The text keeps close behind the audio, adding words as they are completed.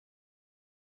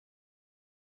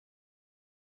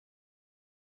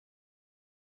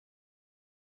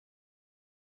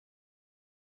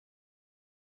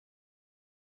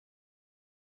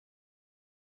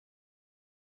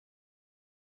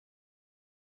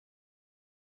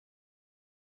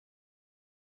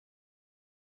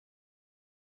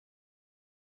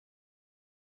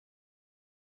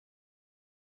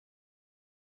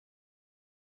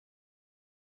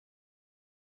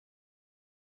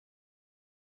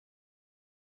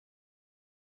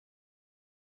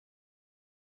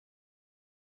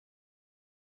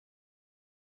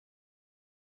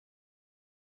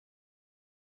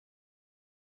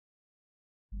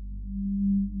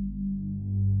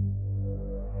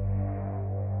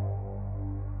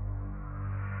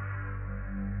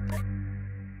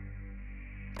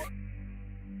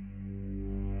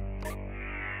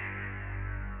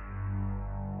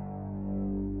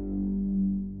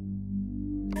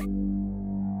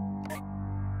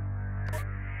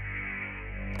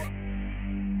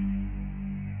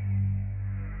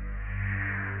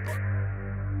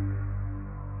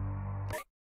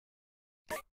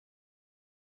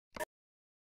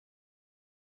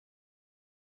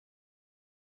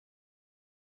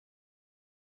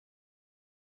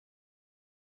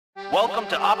Welcome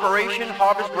to Operation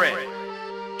Harvest Red.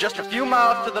 Just a few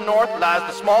miles to the north lies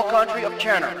the small country of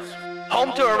Chernarus,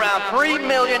 home to around 3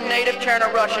 million native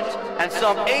Cherno Russians and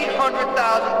some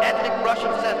 800,000 ethnic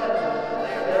Russian settlers.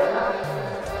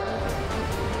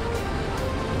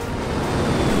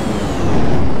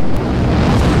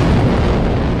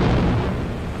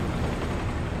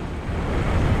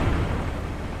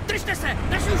 Držte se!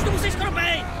 Naši už tu musí skoro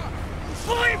bejt!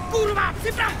 Boj, kurva!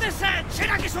 Připravte se!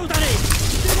 Čeráky jsou tady!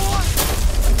 Ty vole!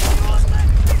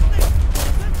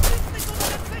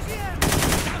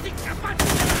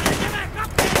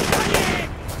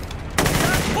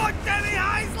 Pojďte vy,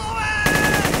 hajzlové!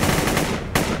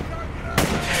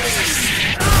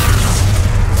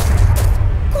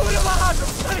 Kurva,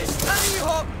 dostali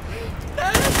starýho!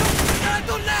 Ne,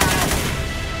 to ne!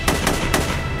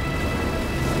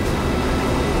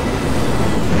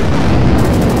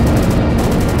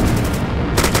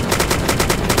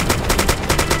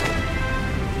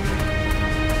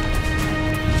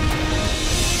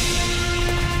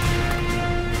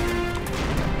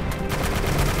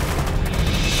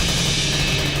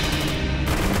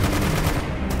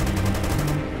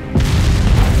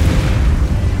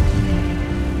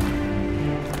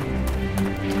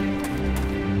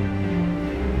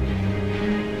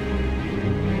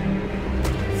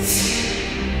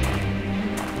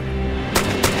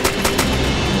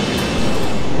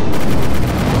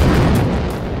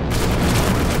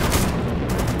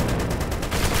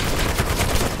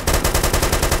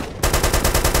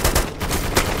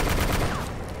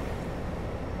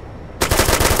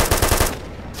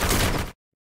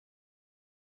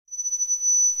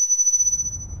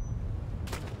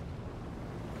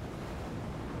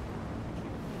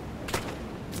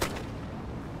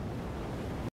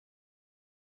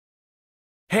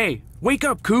 Hey, wake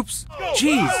up, Coops!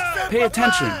 Jeez, pay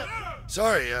attention.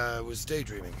 Sorry, I was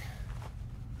daydreaming.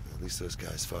 At least those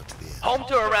guys fought to the end. Home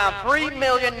to around 3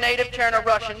 million native Cherno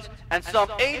Russians and some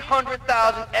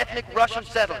 800,000 ethnic Russian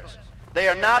settlers. They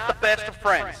are not the best of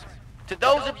friends. To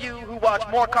those of you who watch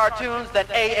more cartoons than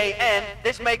AAN,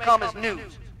 this may come as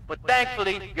news, but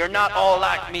thankfully, you're not all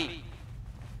like me.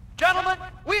 Gentlemen,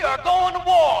 we are going to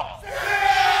war!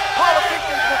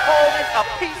 Politicians will call this a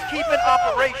peacekeeping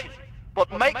operation. But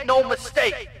make no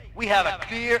mistake, we have a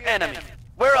clear enemy.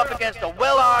 We're up against a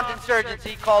well-armed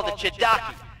insurgency called the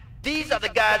Chidaki. These are the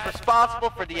guys responsible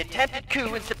for the attempted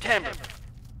coup in September.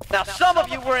 Now, some of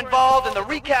you were involved in the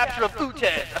recapture of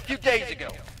Utez a few days ago,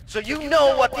 so you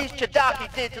know what these Chidaki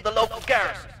did to the local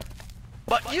garrison.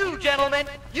 But you, gentlemen,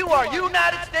 you are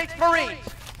United States Marines.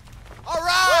 All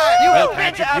right! Well,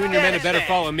 Patrick, you and your men had better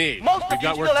follow me. Most of We've you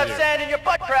got work still to have do. sand in your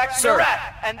butt cracks in Sir. Iraq,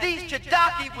 and these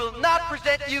Chidaki will not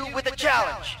present you with a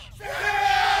challenge.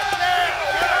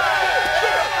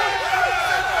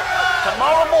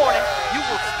 Tomorrow morning, you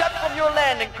will step from your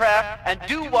landing craft and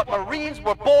do what Marines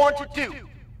were born to do.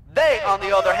 They, on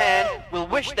the other hand, will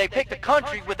wish they picked a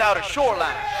country without a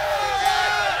shoreline.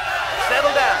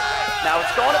 Settle down. Now,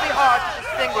 it's going to be hard to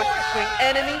distinguish between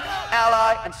enemy,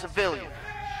 ally, and civilian.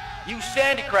 You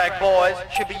Sandy Crag boys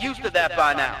should be used to that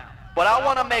by now. But I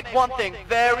want to make one thing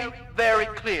very, very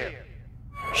clear.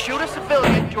 Shoot a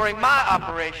civilian during my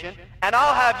operation, and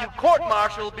I'll have you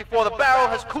court-martialed before the barrel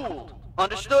has cooled.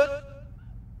 Understood?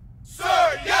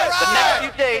 Sir, yes! The next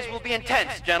few days will be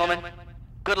intense, gentlemen.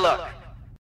 Good luck.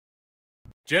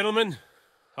 Gentlemen,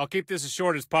 I'll keep this as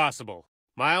short as possible.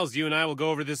 Miles, you and I will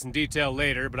go over this in detail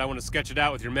later, but I want to sketch it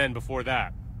out with your men before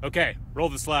that. Okay, roll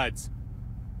the slides.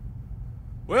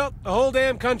 Well, the whole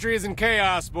damn country is in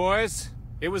chaos, boys.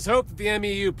 It was hoped that the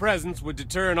MEU presence would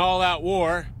deter an all-out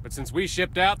war, but since we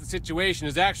shipped out, the situation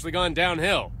has actually gone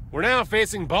downhill. We're now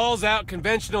facing balls-out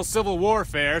conventional civil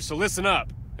warfare, so listen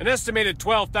up. An estimated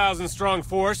 12,000-strong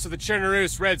force of the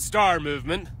Chernarus Red Star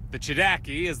movement, the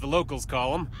Chidaki as the locals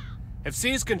call them, have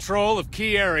seized control of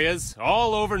key areas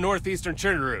all over northeastern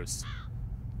Chernarus.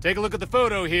 Take a look at the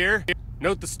photo here.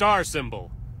 Note the star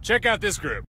symbol. Check out this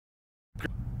group.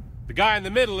 The guy in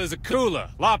the middle is a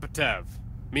Kula, Lopatev,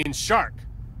 means shark.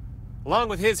 Along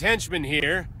with his henchmen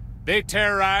here, they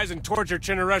terrorize and torture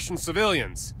Chernorussian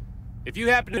civilians. If you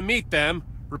happen to meet them,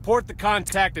 report the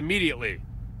contact immediately.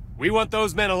 We want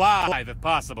those men alive, if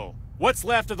possible. What's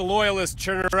left of the loyalist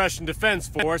Chernorussian Defense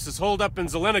Force is holed up in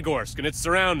Zelenogorsk and its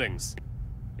surroundings.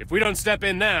 If we don't step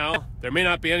in now, there may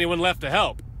not be anyone left to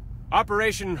help.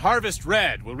 Operation Harvest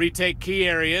Red will retake key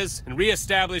areas and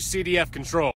re-establish CDF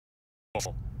control.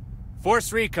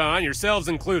 Force Recon, yourselves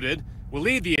included, will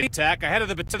lead the attack ahead of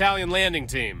the battalion landing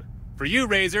team. For you,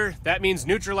 Razor, that means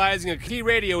neutralizing a key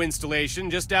radio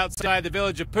installation just outside the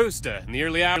village of Pusta in the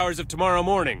early hours of tomorrow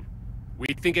morning. We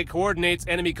think it coordinates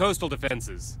enemy coastal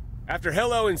defenses. After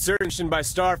hello insertion by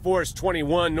Star Force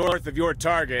 21 north of your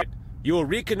target, you will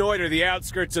reconnoiter the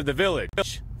outskirts of the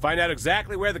village, find out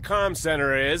exactly where the comm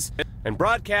center is, and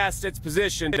broadcast its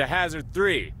position to Hazard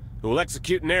 3, who will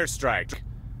execute an airstrike.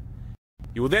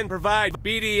 You will then provide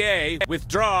BDA,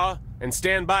 withdraw, and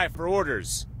stand by for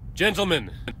orders. Gentlemen,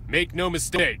 make no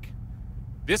mistake.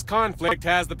 This conflict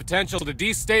has the potential to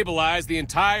destabilize the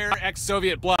entire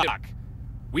ex-Soviet bloc.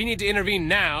 We need to intervene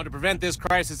now to prevent this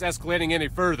crisis escalating any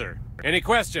further. Any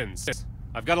questions?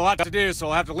 I've got a lot to do, so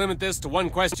I'll have to limit this to one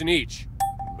question each.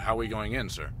 How are we going in,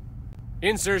 sir?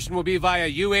 Insertion will be via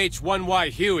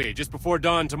UH-1Y Huey just before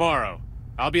dawn tomorrow.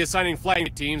 I'll be assigning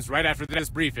flight teams right after this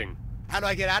briefing. How do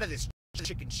I get out of this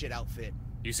chicken shit outfit?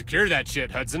 You secure that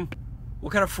shit, Hudson.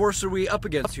 What kind of force are we up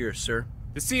against here, sir?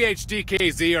 The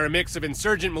CHDKZ are a mix of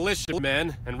insurgent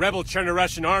militiamen and rebel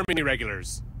Cherno-Russian army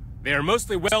regulars. They are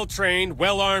mostly well-trained,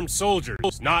 well-armed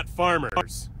soldiers, not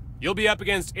farmers. You'll be up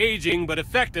against aging but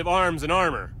effective arms and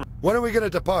armor. When are we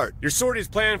gonna depart? Your sortie's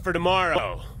planned for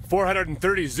tomorrow,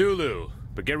 430 Zulu,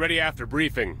 but get ready after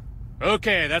briefing.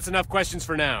 Okay, that's enough questions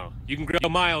for now. You can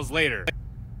grill Miles later.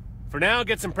 For now,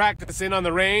 get some practice in on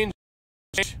the range,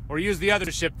 or use the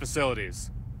other ship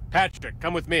facilities. Patrick,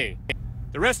 come with me.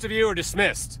 The rest of you are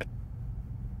dismissed.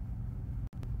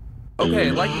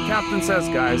 Okay, like the captain says,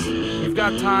 guys, you've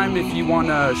got time if you want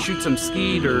to shoot some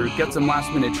skeet or get some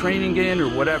last-minute training in or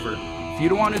whatever. If you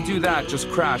don't want to do that, just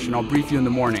crash and I'll brief you in the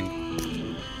morning.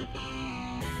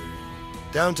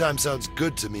 Downtime sounds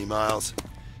good to me, Miles.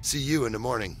 See you in the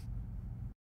morning.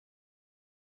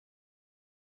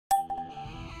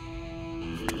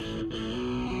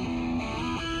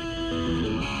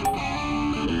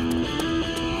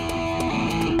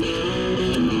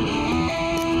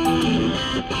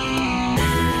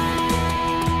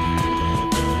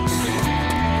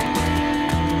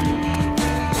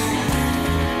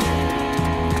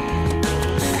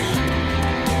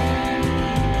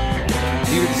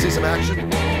 See some action?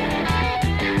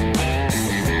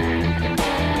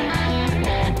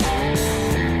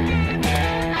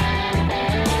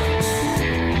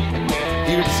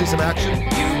 Eager to see some action?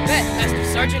 You bet, Master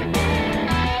Sergeant.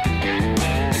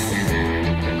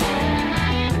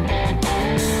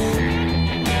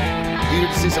 Eager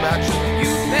to see some action? You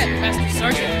bet, Master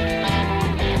Sergeant.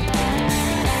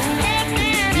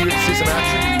 Eager to see some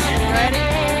action? Ready?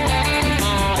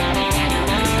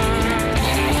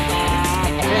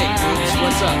 Hey, Oops,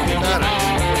 what's up? Maddox,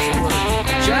 what's the word?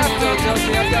 Shafto tells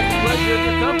me I've got the pleasure of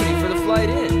your company for the flight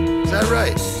in. Is that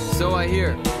right? So I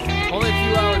hear. Only a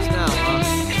few hours now,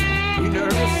 huh? You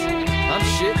nervous? I'm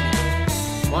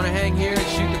shitting. Wanna hang here and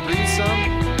shoot the breeze some?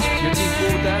 Your team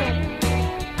cool with that?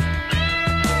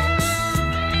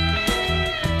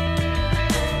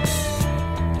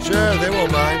 Sure, they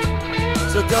won't mind.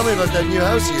 So tell me about that new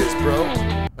house of yours, bro.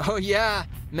 Oh yeah,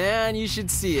 man, you should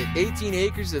see it. 18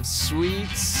 acres of sweet,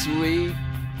 sweet...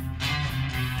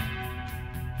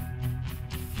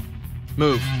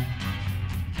 Move.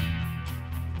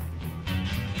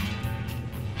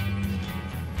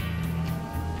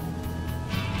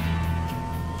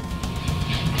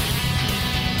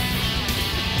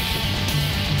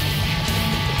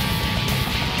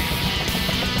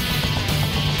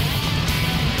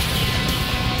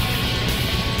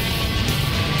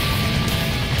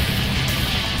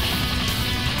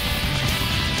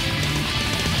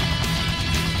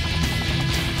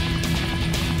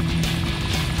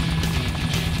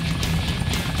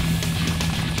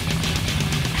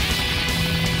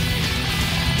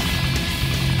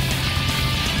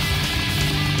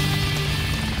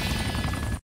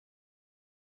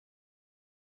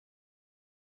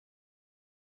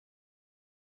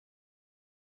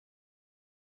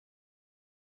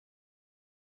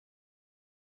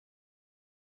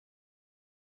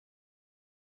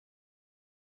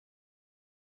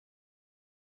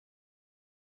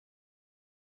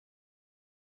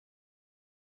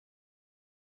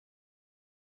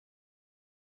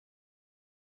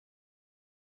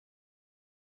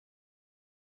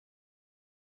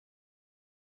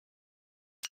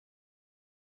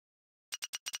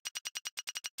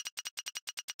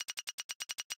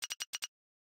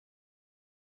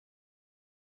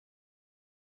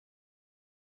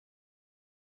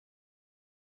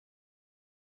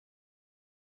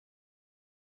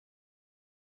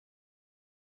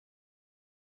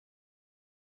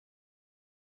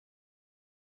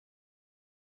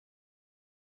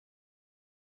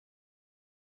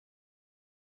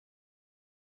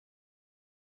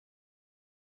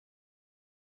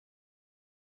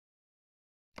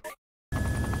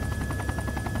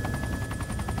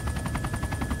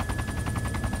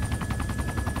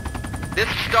 This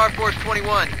is Star Force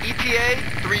 21.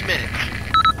 ETA, 3 minutes.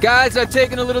 Guys, I've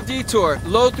taken a little detour.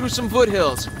 Low through some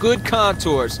foothills. Good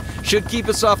contours. Should keep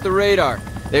us off the radar.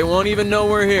 They won't even know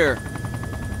we're here.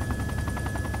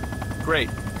 Great.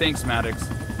 Thanks, Maddox.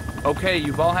 Okay,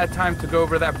 you've all had time to go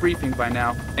over that briefing by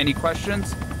now. Any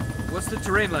questions? What's the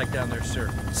terrain like down there, sir?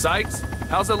 Sykes,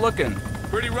 how's it looking?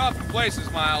 Pretty rough in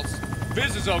places, Miles.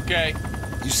 Viz is okay.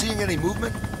 You seeing any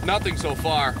movement? Nothing so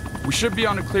far. We should be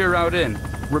on a clear route in.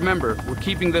 Remember, we're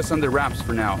keeping this under wraps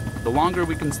for now. The longer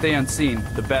we can stay unseen,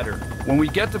 the better. When we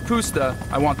get to Pusta,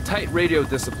 I want tight radio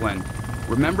discipline.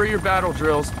 Remember your battle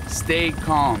drills, stay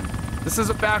calm. This is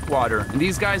a backwater, and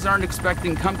these guys aren't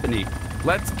expecting company.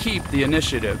 Let's keep the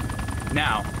initiative.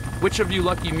 Now, which of you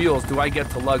lucky mules do I get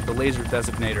to lug the laser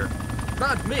designator?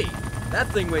 Not me. That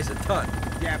thing weighs a ton.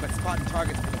 Yeah, but spotting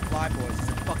targets for the flyboys is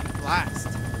a fucking blast.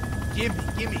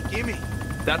 Gimme.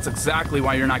 That's exactly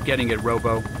why you're not getting it,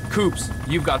 Robo. Coops,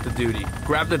 you've got the duty.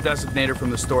 Grab the designator from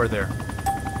the store there.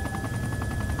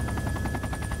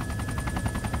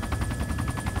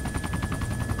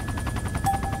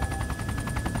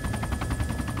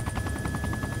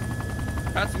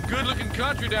 That's some good-looking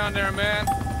country down there, man.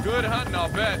 Good hunting, I'll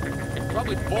bet.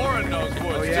 Probably boring those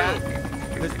woods, Oh yeah?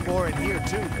 too. There's more in here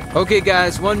too. Okay,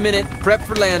 guys, 1 minute. Prep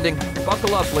for landing.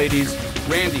 Buckle up, ladies.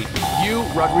 Randy, you,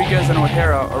 Rodriguez, and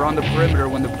O'Hara are on the perimeter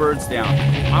when the bird's down.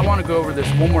 I want to go over this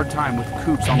one more time with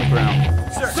Coops on the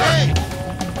ground. Sir! Hey!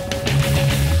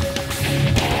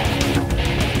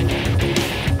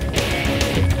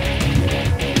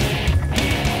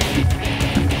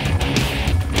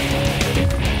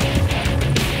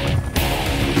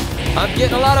 I'm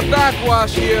getting a lot of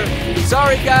backwash here.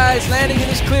 Sorry, guys, landing in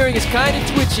this clearing is kind of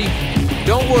twitchy.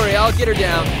 Don't worry, I'll get her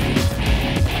down.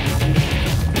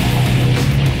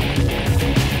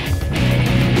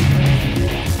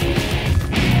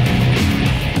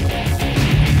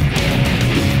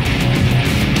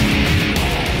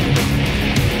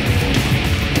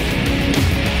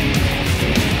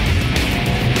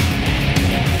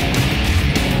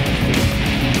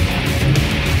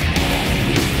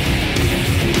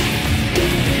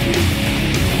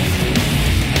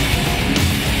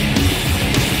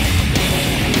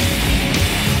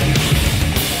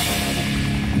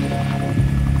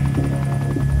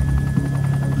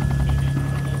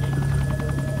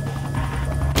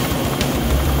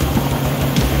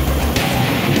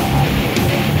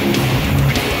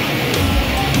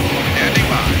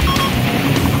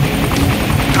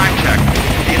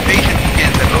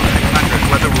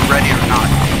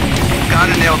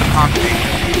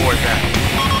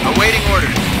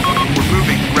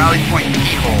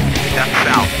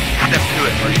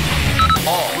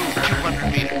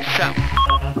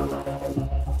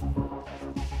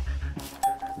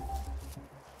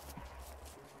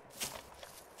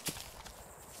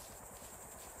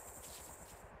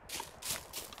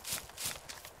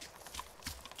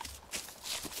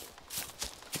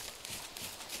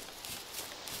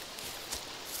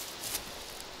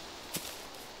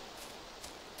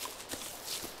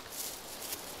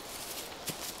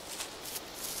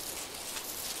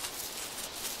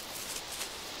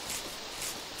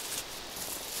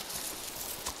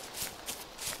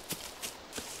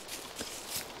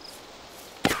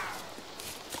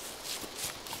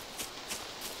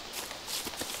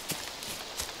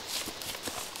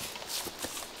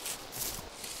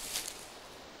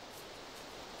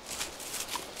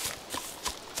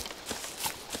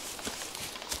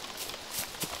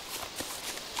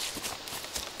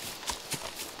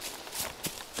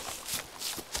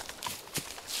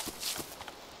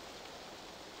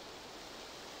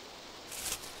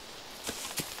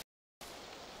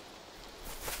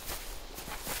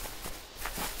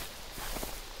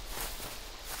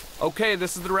 Okay,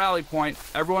 this is the rally point.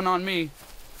 Everyone on me.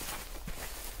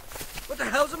 What the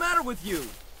hell's the matter with you?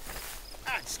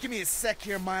 Just give me a sec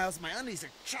here, Miles. My undies are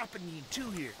chopping me in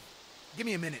two here. Give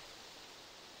me a minute.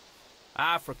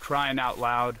 Ah, for crying out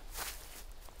loud.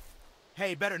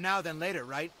 Hey, better now than later,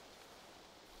 right?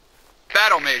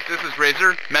 Battle Mage, this is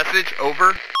Razor. Message,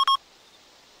 over.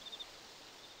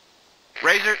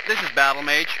 Razor, this is Battle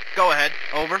Mage. Go ahead,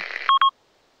 over.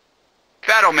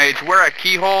 Battle Mage, we're at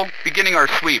Keyhole, beginning our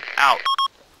sweep. Out.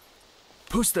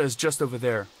 Pusta is just over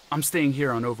there. I'm staying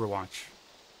here on Overwatch.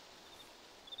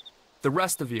 The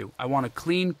rest of you, I want a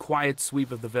clean, quiet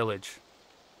sweep of the village.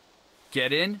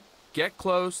 Get in, get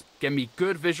close, get me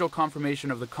good visual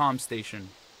confirmation of the comm station.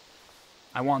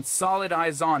 I want solid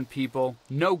eyes on, people,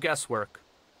 no guesswork.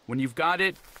 When you've got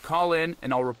it, call in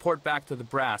and I'll report back to the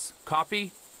brass.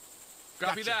 Copy?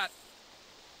 Copy that.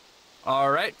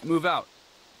 All right, move out.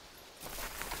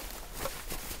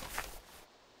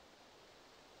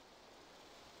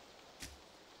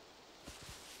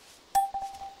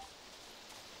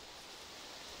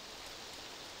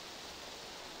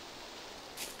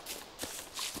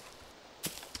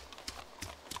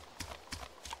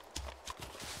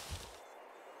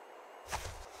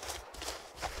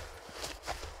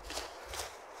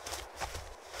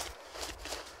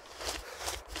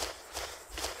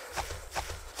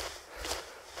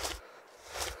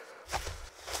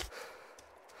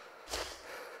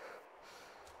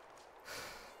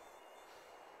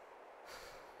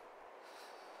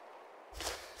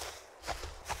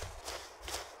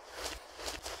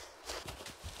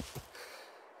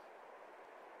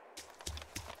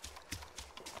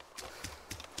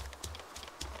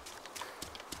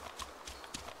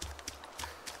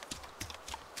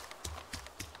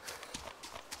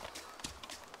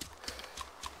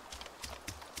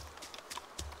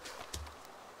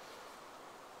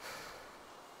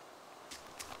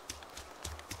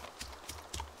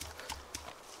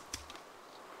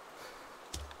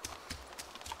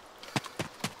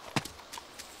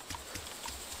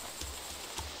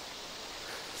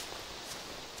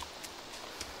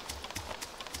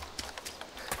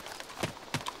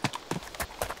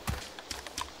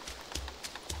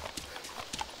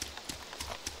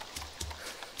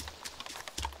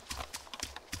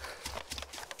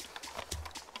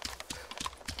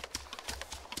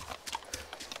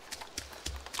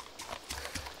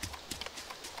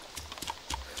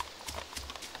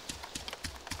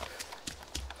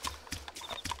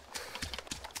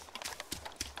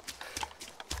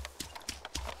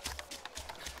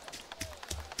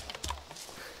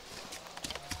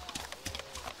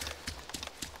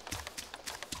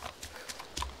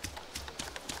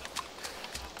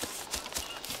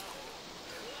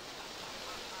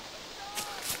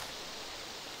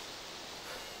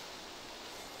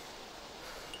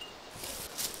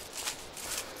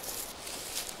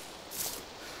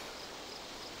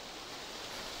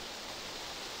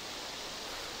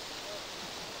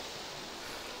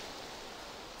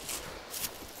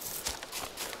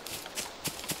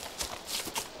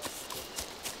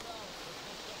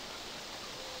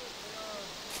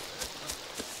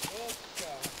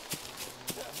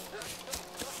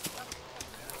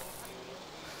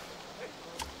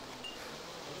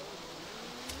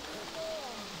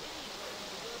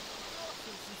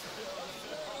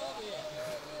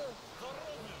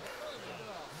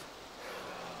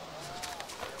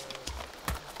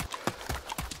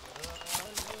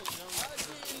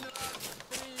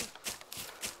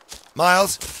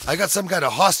 Miles, I got some kind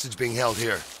of hostage being held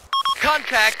here.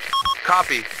 Contact!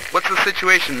 Copy. What's the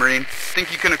situation, Marine?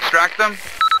 Think you can extract them?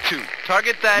 2.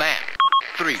 Target that man.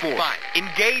 3. 4. 5.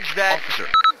 Engage that officer.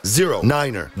 0,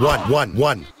 9er, 1, 1,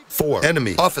 1, 4.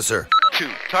 Enemy. Officer. 2.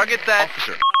 Target that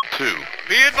officer. 2.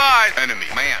 Be advised, enemy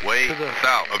man way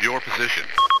south of your position.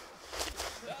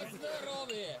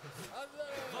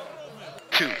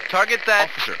 2. Target that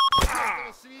officer.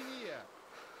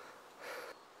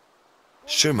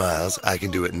 Sure, Miles, I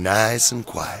can do it nice and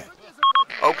quiet.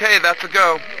 Okay, that's a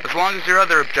go. As long as your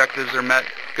other objectives are met.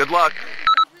 Good luck.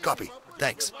 Copy.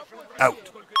 Thanks. Out.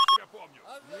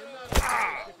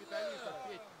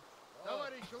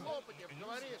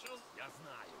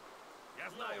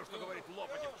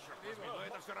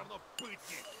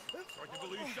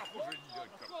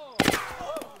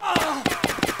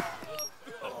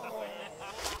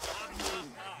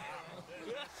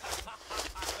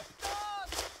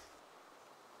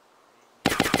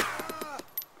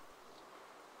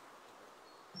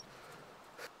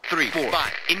 Three, 4,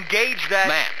 5. Engage that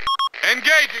man.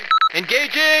 Engaging.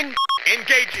 Engaging.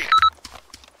 Engaging.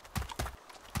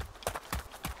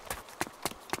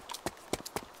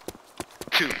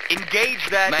 2. Engage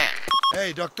that man.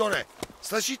 Hej, doktore,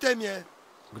 slyšíte mě?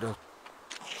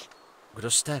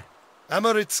 Kdo jste?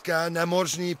 Americká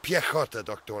námořní pěchota,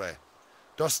 doktore.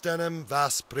 Dostanem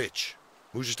vás pryč.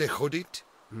 Můžete chodit?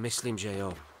 Myslím, že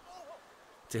jo.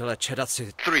 Tyhle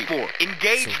čedaci 3, 4. jsou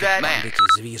Engage tak that man. banditi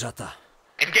zvířata.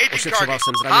 Engaging Ošetřoval target.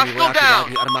 jsem zraněný Hostile vojáky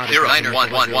down. vládní armády. 0, takže 9, mě 1, 1,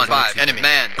 považují 1, za 5. Enemy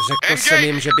man. Řekl jsem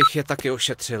jim, že bych je taky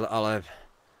ošetřil, ale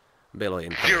bylo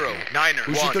jim to. 0, 9,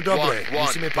 Už je to 1, dobré, 1,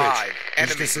 musíme 1, pryč. 5.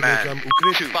 Můžete Enemy se man. někam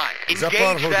ukryt? 2, 5. Za pár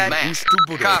Engage that hodin man. už tu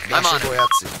budou Copy, I'm naše on it.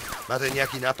 vojáci. Máte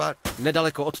nějaký nápad?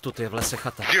 Nedaleko odtud je v lese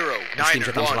chata. 0, Myslím, 9,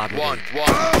 že tam 1, zvládnu 1, dojít.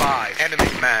 1, 5. Enemy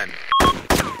man.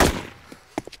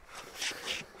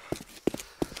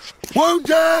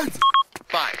 Wounded!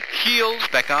 5. Heal.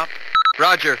 Back up.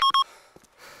 Roger.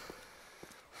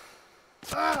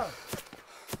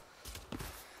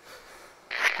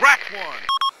 Scratch 1.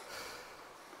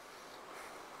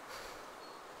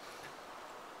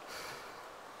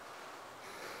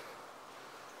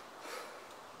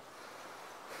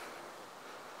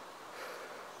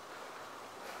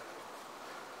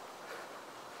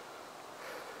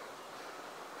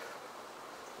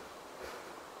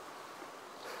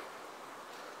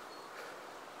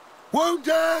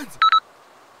 Wounded!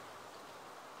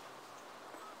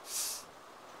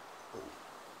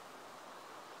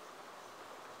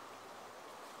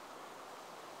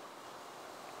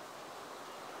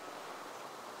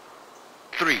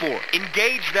 Three, 4.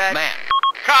 Engage that man.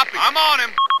 Copy. I'm on him.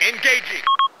 Engaging.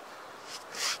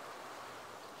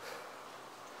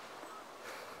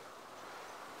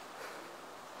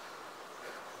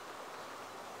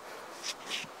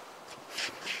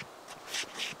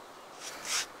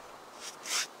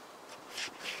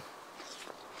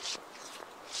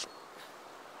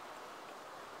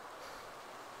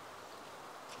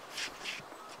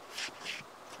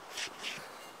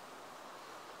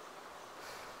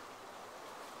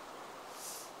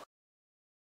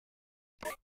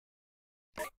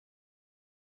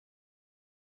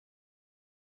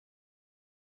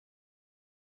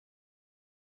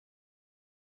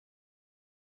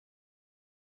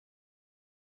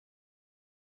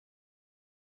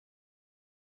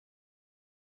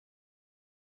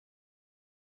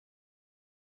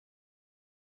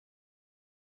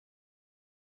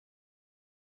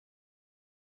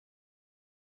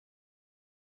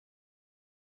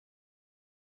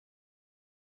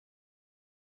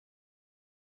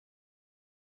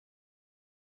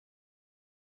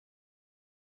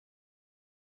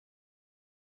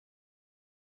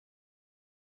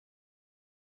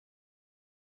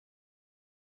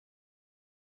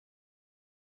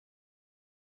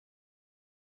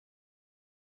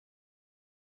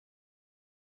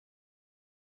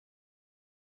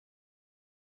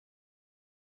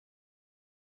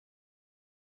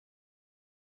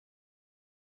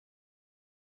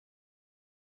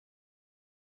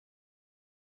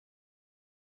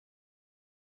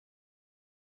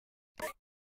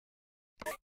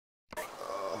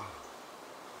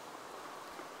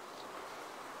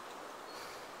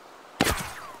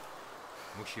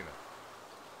 Мужчина.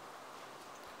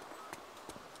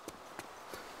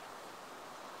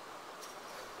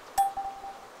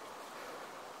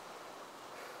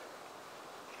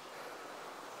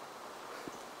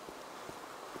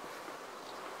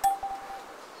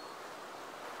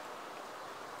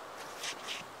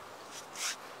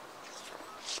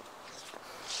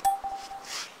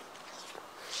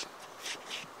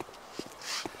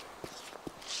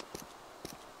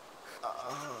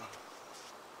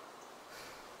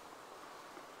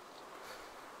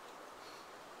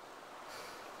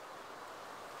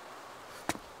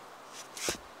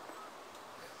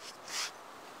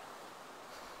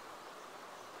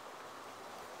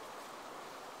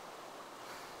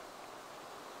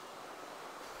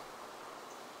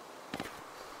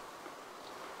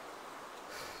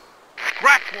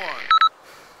 one.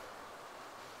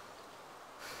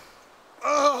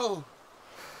 Oh!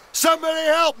 Somebody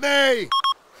help me!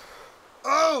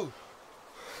 Oh!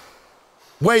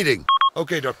 Waiting.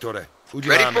 Okay, Doctore.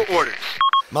 Ready for orders.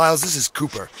 Miles, this is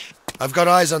Cooper. I've got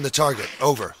eyes on the target.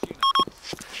 Over.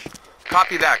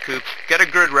 Copy that, Coops. Get a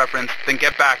grid reference, then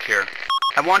get back here.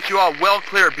 I want you all well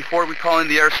clear before we call in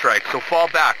the airstrike, so fall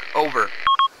back. Over.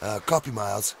 Copy,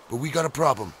 Miles, but we got a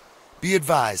problem. Be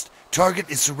advised, target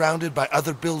is surrounded by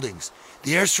other buildings.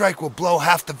 The airstrike will blow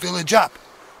half the village up.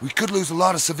 We could lose a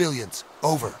lot of civilians.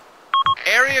 Over.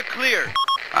 Area clear.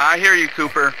 I hear you,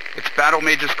 Cooper. It's Battle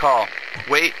Mage's call.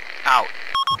 Wait, out.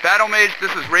 Battle Mage,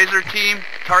 this is Razor Team.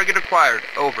 Target acquired.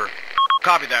 Over.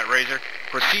 Copy that, Razor.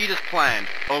 Proceed as planned.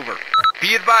 Over.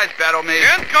 Be advised, Battle Mage.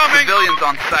 Incoming! Civilians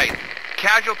on site.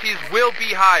 Casualties will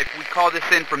be high if we call this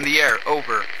in from the air.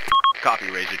 Over. Copy,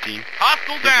 Razor Team.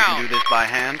 Hostile Think down. we can do this by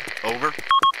hand. Over.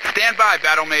 Stand by,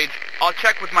 Battle Mage. I'll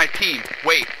check with my team.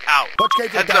 Wait, out.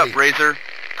 Heads up, Razor.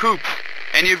 Coops,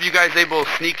 any of you guys able to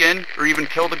sneak in or even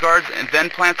kill the guards and then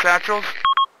plant satchels?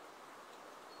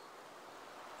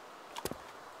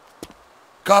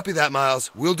 Copy that, Miles.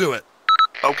 We'll do it.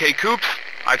 Okay, Coops,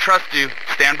 I trust you.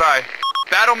 Stand by.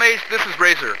 Battle Mage, this is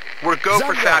Razor. We're go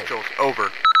for satchels.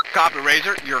 Over. Copy,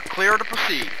 Razor. You're clear to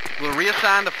proceed. We'll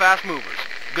reassign the fast movers.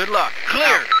 Good luck.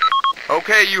 Clear. Out.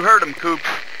 Okay, you heard him, Coops.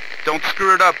 Don't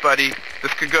screw it up, buddy.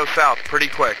 This could go south pretty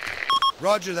quick.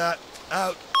 Roger that.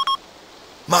 Out.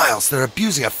 Miles, they're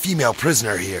abusing a female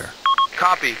prisoner here.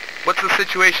 Copy. What's the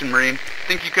situation, Marine?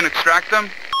 Think you can extract them?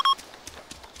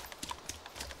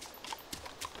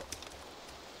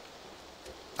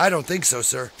 I don't think so,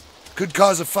 sir. Could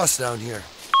cause a fuss down here.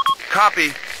 Copy.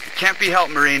 Can't be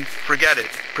helped, Marine. Forget it.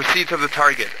 Proceed to the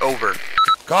target. Over.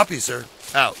 Copy, sir.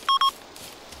 Out.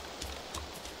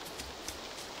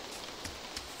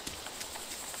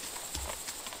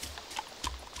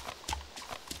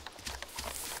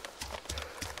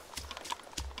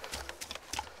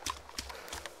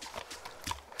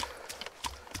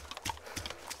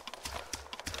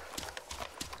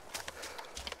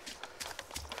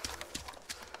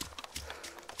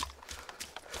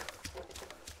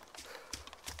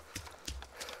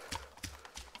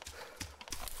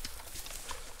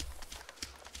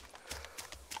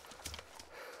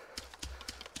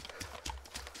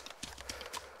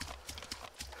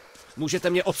 Můžete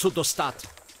mě odsud dostat?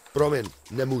 Promiň,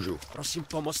 nemůžu. Prosím,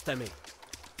 pomozte mi.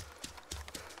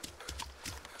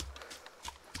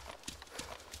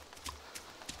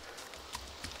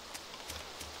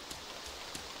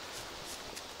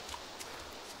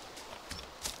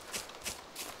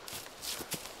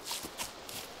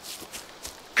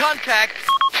 Contact.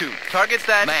 2. Target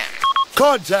that man.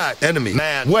 Contact. Enemy.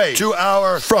 Man. Way. To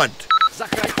our front.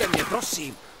 Zachraňte mě,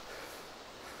 prosím.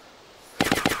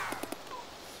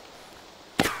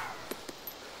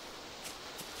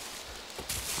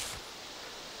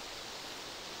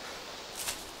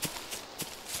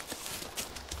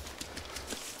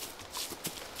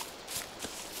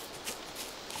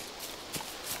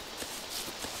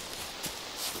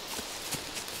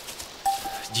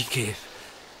 Díky.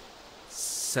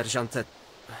 Seržante,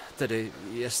 tedy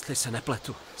jestli se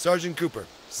nepletu. Sergeant Cooper,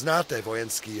 znáte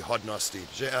vojenský hodnosti,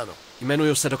 že ano?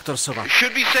 Jmenuji se doktor Sova.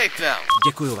 Should be safe now.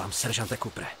 Děkuju vám, seržante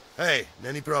Coopere. Hey,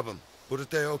 není problém.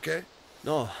 Budete OK?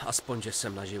 No, aspoň, že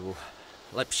jsem naživu.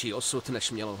 Lepší osud,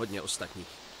 než mělo hodně ostatních.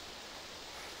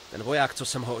 Ten voják, co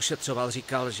jsem ho ošetřoval,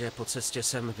 říkal, že po cestě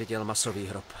jsem viděl masový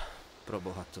hrob.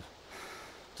 Proboha,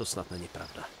 to snad není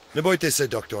pravda. Nebojte se,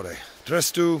 doktore.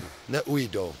 Trestu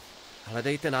neujdou.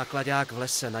 Hledejte náklaďák v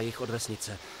lese na jih od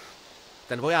vesnice.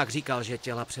 Ten voják říkal, že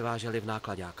těla převáželi v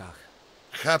náklaďákách.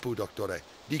 Chápu, doktore.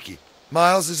 Díky.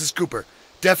 Miles, this is Cooper.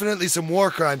 Definitely some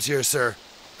war crimes here, sir.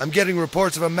 I'm getting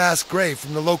reports of a mass grave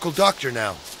from the local doctor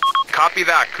now. Copy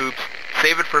that, Coops.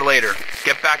 Save it for later.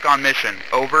 Get back on mission.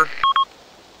 Over.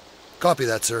 Copy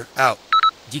that, sir. Out.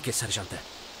 Díky, seržante.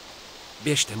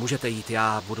 Běžte, můžete jít,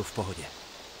 já budu v pohodě.